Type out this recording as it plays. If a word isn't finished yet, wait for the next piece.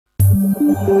The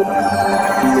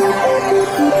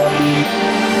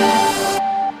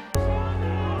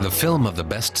film of the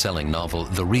best-selling novel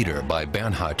The Reader by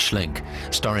Bernhard Schlink,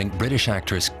 starring British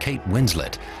actress Kate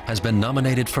Winslet, has been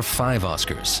nominated for 5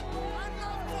 Oscars.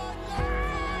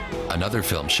 Another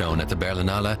film shown at the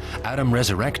Berlinale,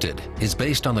 Resurrected, is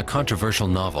based on the controversial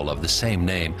novel of the same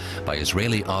name by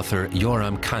Israeli author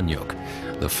Yoram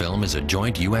Kaniuks. The film is a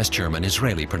joint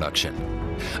US-German-Israeli production.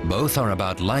 Both are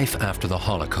about life after the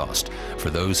Holocaust, for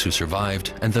those who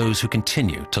survived and those who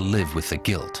continue to live with the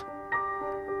guilt.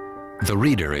 The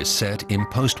Reader is set in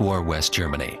post-war West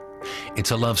Germany.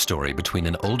 It's a love story between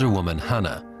an older woman,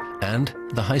 Hannah, and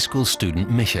the high school student,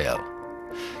 Michael.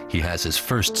 He has his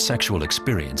first sexual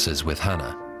experiences with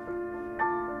Hannah.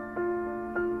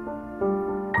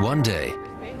 One day,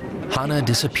 Hannah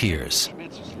disappears.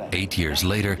 8 years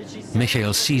later,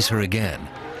 Michael sees her again.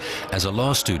 As a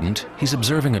law student, he's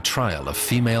observing a trial of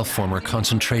female former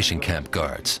concentration camp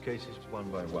guards.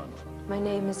 My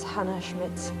name is Hannah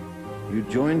Schmitz. You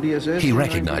joined the SS? He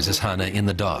recognizes Hannah in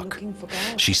the dock.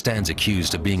 She stands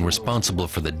accused of being responsible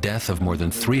for the death of more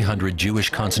than 300 Jewish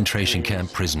concentration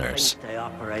camp prisoners.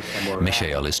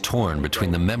 Michael is torn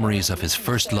between the memories of his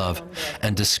first love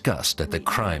and disgust at the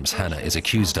crimes Hannah is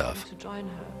accused of.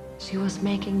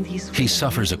 He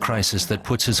suffers a crisis that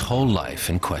puts his whole life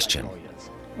in question.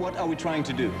 What are we trying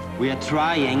to do? We are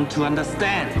trying to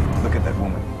understand. Look at that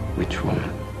woman. Which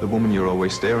woman? The woman you're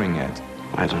always staring at.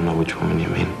 I don't know which woman you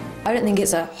mean. I don't think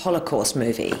it's a Holocaust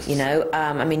movie, you know.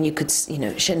 I mean, you could, you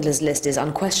know, Schindler's List is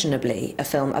unquestionably a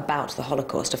film about the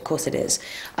Holocaust. Of course it is.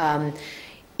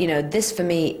 You know, this for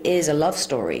me is a love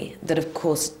story that, of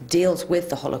course, deals with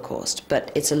the Holocaust,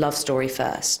 but it's a love story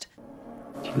first.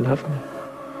 You love me?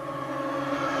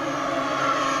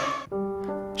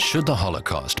 Should the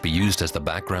Holocaust be used as the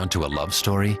background to a love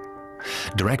story?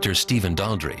 Director Stephen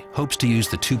Daldry hopes to use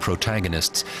the 2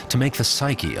 protagonists to make the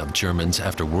psyche of Germans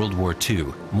after World War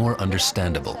II more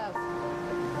understandable.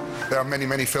 There are many,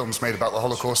 many films made about the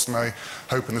Holocaust, and I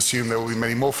hope and assume there will be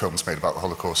many more films made about the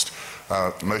Holocaust.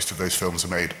 Most of those films are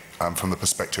made from the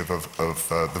perspective of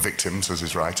the victims, as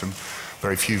is right, and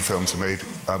very few films are made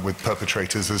with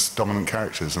perpetrators as dominant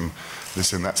characters, and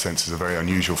this, in that sense, is a very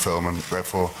unusual film, and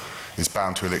therefore is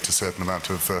bound to elicit a certain amount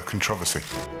of controversy.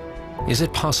 Is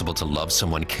it possible to love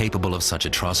someone capable of such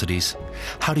atrocities?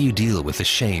 How do you deal with the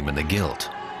shame and the guilt?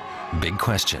 Big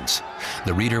questions.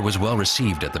 The Reader was well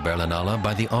received at the Berlinale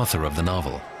by the author of the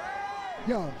novel.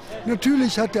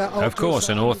 Of course,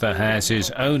 an author has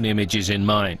his own images in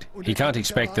mind. He can't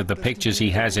expect that the pictures he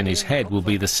has in his head will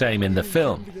be the same in the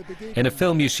film. In a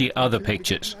film you see other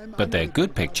pictures, but they're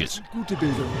good pictures.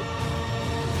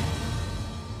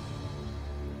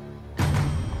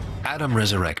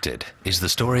 Resurrected is the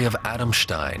story of Adam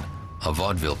Stein, a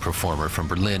vaudeville performer from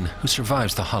Berlin who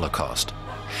survives the Holocaust.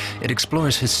 It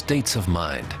explores his states of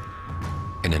mind.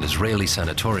 In an Israeli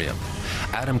sanatorium,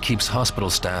 Adam keeps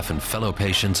hospital staff and fellow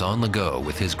patients on the go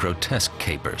with his grotesque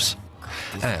capers.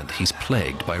 And he's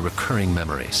plagued by recurring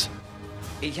memories.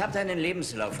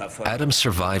 Adam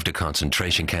survived a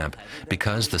concentration camp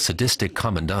because the sadistic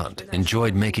commandant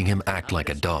enjoyed making him act like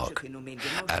a dog.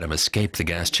 Adam escaped the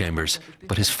gas chambers,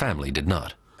 but his family did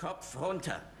not.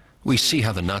 We see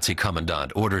how the Nazi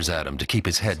commandant orders Adam to keep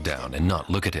his head down and not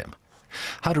look at him.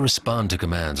 How to respond to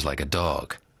commands like a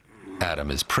dog.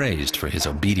 Adam is praised for his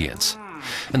obedience,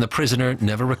 and the prisoner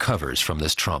never recovers from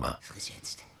this trauma.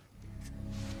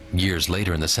 Years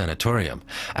later in the sanatorium,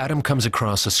 Adam comes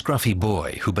across a scruffy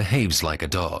boy who behaves like a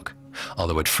dog.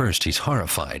 Although at first he's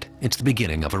horrified, it's the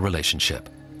beginning of a relationship.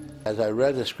 As I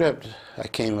read the script, I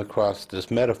came across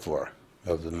this metaphor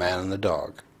of the man and the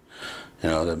dog. You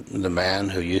know, the man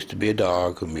who used to be a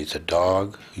dog, who meets a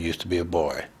dog who used to be a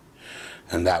boy.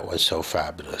 And that was so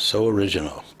fabulous, so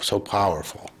original, so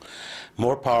powerful.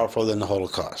 More powerful than the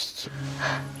Holocaust.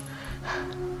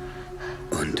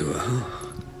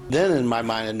 Then in my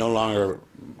mind it no longer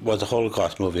was a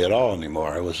Holocaust movie at all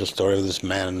anymore. It was the story of this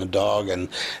man and the dog and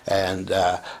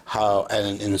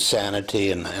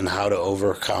insanity and how to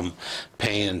overcome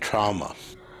pain and trauma.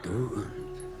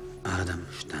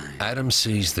 Adam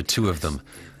sees the 2 of them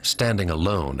standing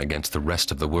alone against the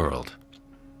rest of the world.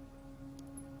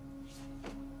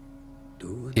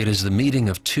 It is the meeting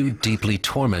of 2 deeply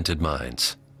tormented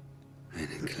minds.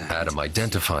 Adam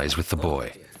identifies with the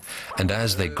boy, and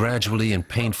as they gradually and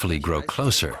painfully grow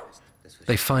closer,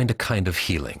 they find a kind of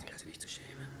healing.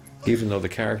 Even though the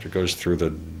character goes through the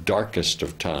darkest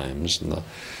of times and the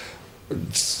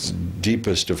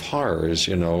deepest of horrors,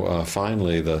 you know,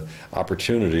 finally the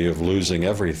opportunity of losing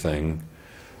everything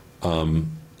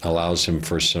allows him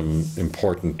for some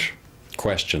important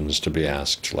questions to be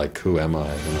asked, like, who am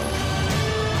I, you know?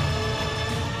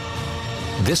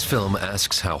 This film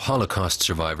asks how Holocaust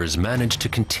survivors managed to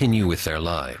continue with their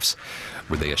lives.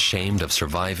 Were they ashamed of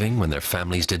surviving when their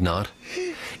families did not?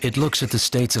 It looks at the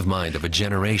states of mind of a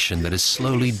generation that is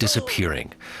slowly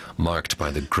disappearing, marked by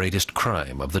the greatest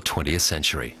crime of the 20th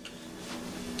century.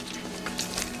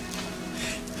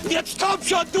 Jetzt komm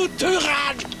schon, du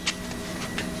Tyrann!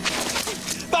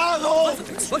 Warum?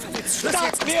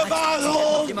 Sag mir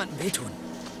warum!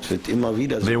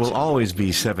 There will always be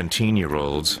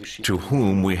 17-year-olds to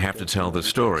whom we have to tell the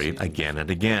story again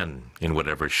and again, in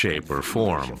whatever shape or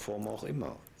form.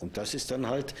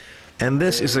 And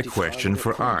this is a question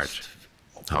for art,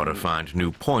 how to find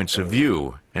new points of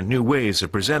view and new ways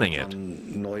of presenting it.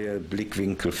 And I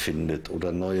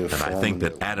think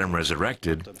that Adam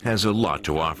Resurrected has a lot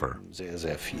to offer.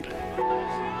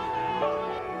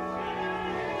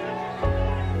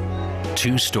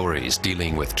 Two stories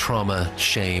dealing with trauma,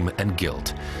 shame, and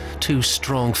guilt. Two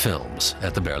strong films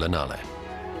at the Berlinale.